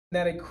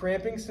that a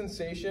cramping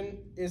sensation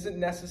isn't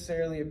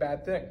necessarily a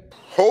bad thing.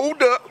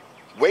 Hold up,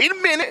 wait a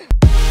minute.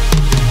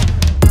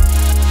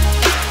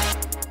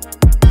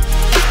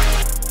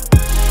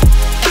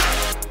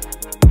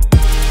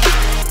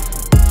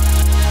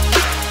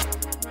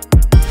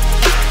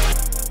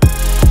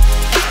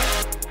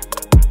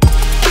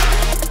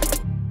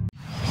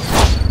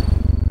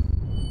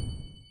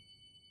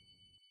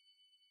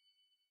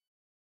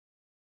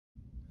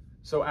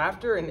 So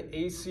after an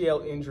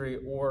ACL injury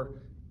or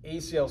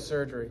ACL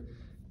surgery,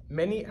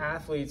 many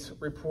athletes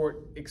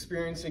report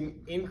experiencing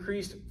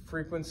increased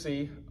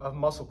frequency of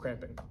muscle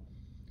cramping.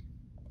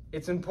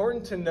 It's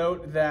important to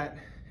note that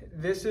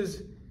this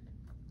is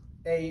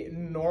a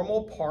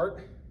normal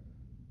part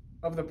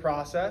of the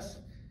process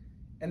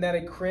and that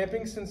a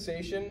cramping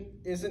sensation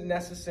isn't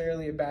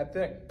necessarily a bad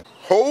thing.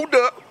 Hold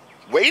up,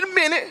 wait a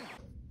minute.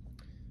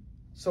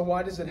 So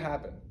why does it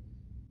happen?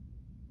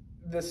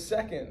 The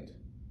second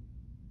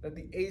that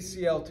the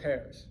ACL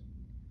tears,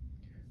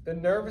 the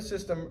nervous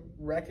system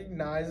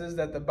recognizes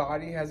that the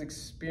body has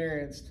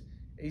experienced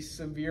a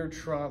severe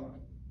trauma.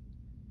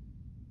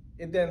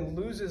 It then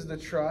loses the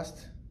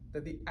trust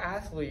that the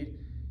athlete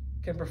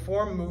can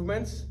perform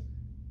movements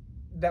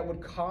that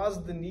would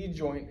cause the knee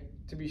joint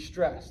to be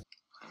stressed.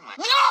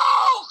 No,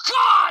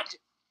 God!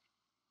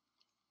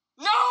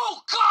 No,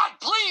 God,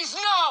 please,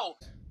 no!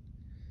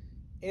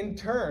 In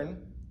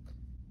turn,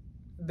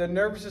 the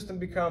nervous system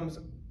becomes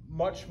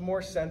much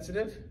more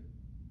sensitive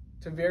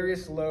to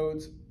various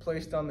loads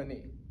placed on the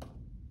knee.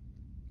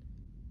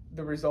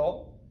 The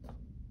result?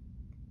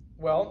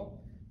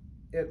 Well,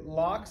 it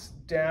locks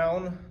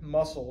down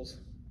muscles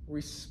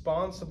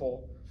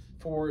responsible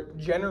for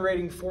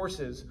generating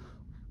forces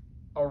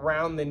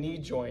around the knee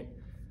joint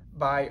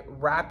by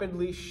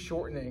rapidly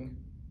shortening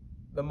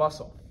the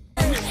muscle.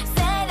 Say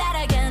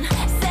that again,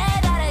 say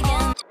that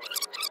again.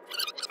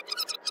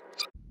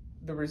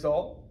 The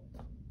result?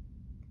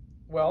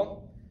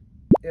 Well,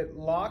 it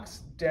locks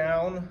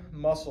down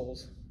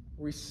muscles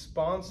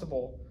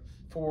responsible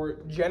for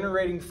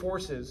generating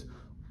forces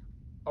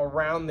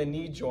around the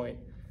knee joint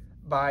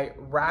by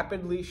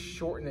rapidly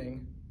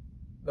shortening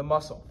the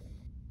muscle,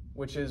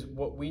 which is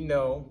what we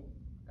know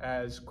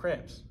as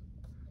cramps.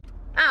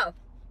 Oh,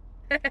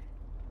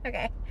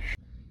 okay.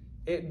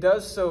 It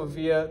does so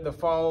via the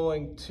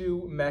following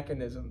two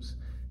mechanisms.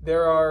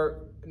 There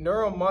are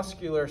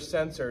neuromuscular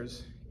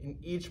sensors in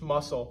each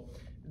muscle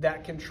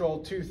that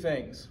control two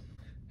things: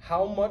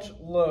 how much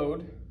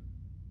load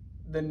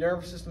the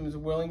nervous system is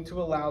willing to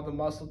allow the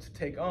muscle to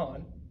take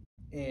on,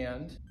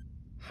 and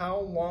how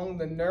long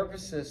the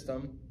nervous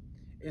system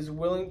is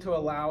willing to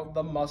allow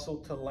the muscle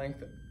to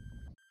lengthen.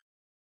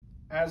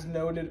 As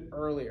noted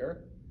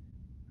earlier,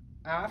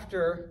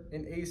 after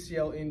an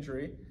ACL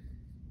injury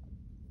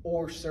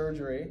or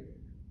surgery,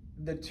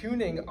 the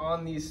tuning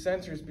on these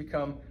sensors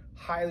become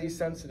highly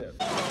sensitive.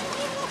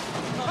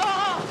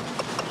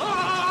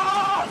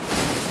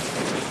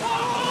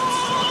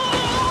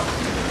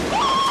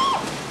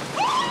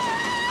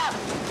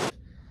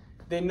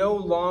 They no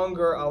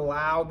longer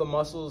allow the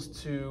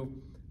muscles to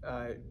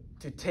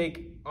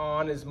take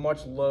on as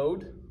much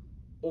load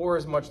or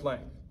as much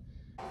length.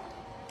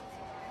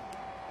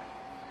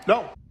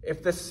 No.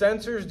 If the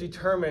sensors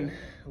determine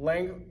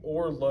length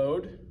or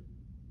load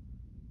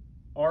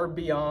are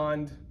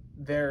beyond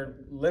their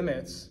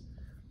limits,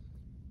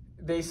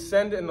 they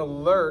send an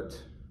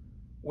alert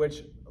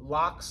which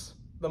locks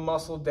the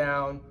muscle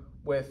down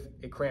with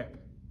a cramp.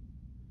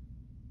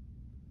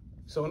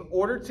 So in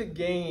order to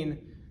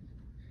gain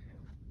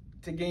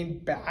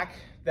back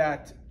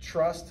that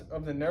trust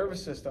of the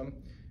nervous system,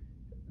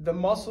 the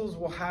muscles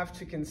will have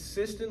to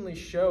consistently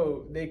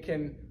show they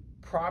can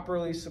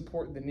properly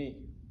support the knee.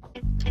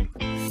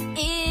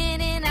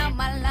 In and out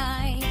my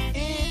life,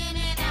 in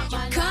and out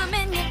my life. Come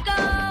and you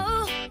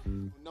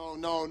go.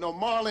 No,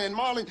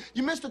 Marlon,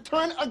 you missed a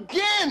turn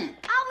again.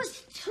 I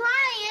was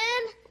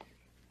trying.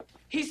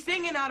 He's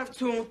singing out of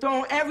tune,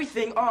 throwing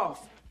everything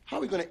off. How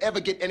are we gonna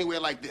ever get anywhere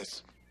like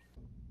this?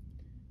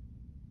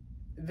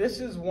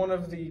 This is one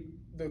of the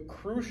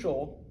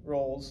crucial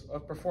roles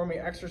of performing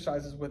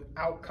exercises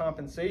without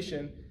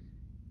compensation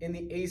in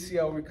the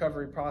ACL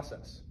recovery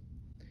process.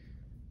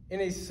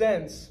 In a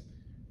sense,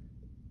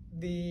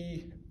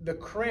 the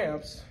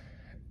cramps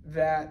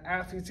that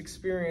athletes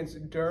experience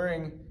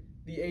during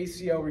the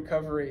ACL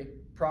recovery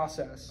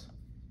process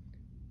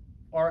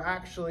are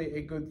actually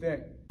a good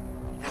thing.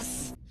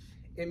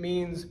 It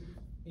means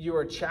you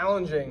are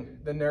challenging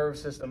the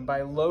nervous system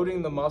by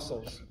loading the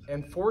muscles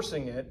and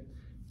forcing it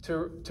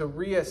to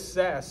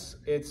reassess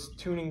its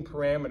tuning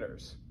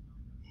parameters,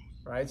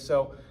 right?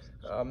 So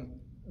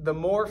the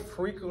more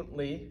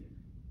frequently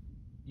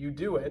you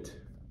do it,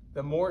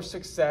 the more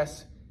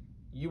success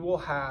you will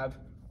have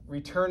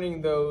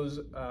returning those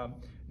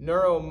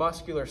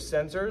neuromuscular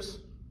sensors,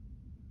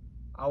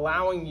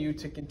 allowing you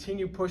to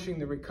continue pushing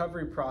the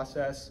recovery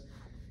process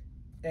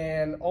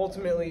and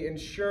ultimately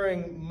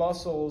ensuring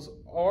muscles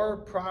are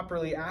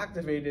properly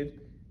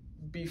activated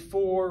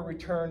before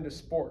return to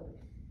sport.